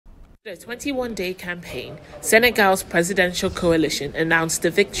In a 21-day campaign, Senegal's presidential coalition announced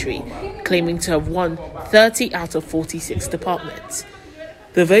a victory, claiming to have won 30 out of 46 departments.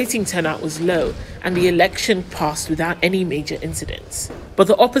 The voting turnout was low and the election passed without any major incidents. But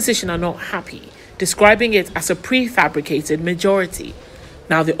the opposition are not happy, describing it as a prefabricated majority.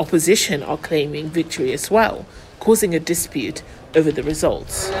 Now the opposition are claiming victory as well, causing a dispute over the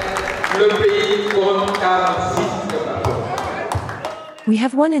results. We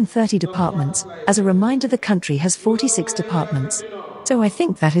have won in 30 departments. As a reminder, the country has 46 departments. So I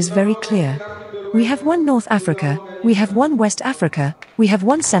think that is very clear. We have won North Africa, we have won West Africa, we have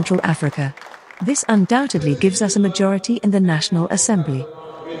won Central Africa. This undoubtedly gives us a majority in the National Assembly.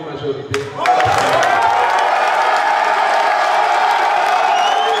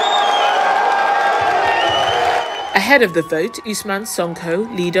 Ahead of the vote, Ousmane Sonko,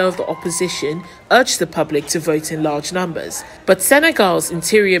 leader of the opposition, urged the public to vote in large numbers. But Senegal's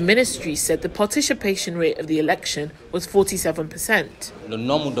Interior Ministry said the participation rate of the election was 47%.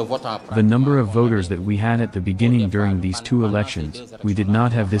 The number of voters that we had at the beginning during these two elections, we did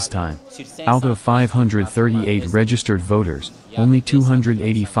not have this time. Out of 538 registered voters, only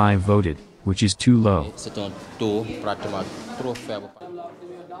 285 voted, which is too low.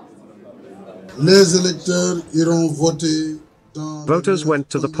 Voters went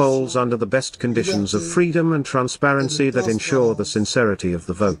to the polls under the best conditions of freedom and transparency that ensure the sincerity of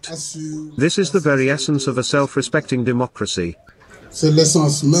the vote. This is the very essence of a self-respecting democracy.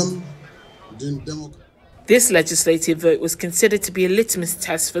 This legislative vote was considered to be a litmus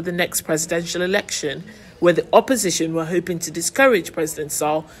test for the next presidential election, where the opposition were hoping to discourage President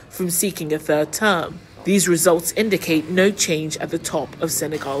Sall from seeking a third term. These results indicate no change at the top of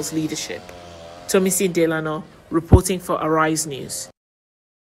Senegal's leadership. Tomisin Delano, reporting for Arise News.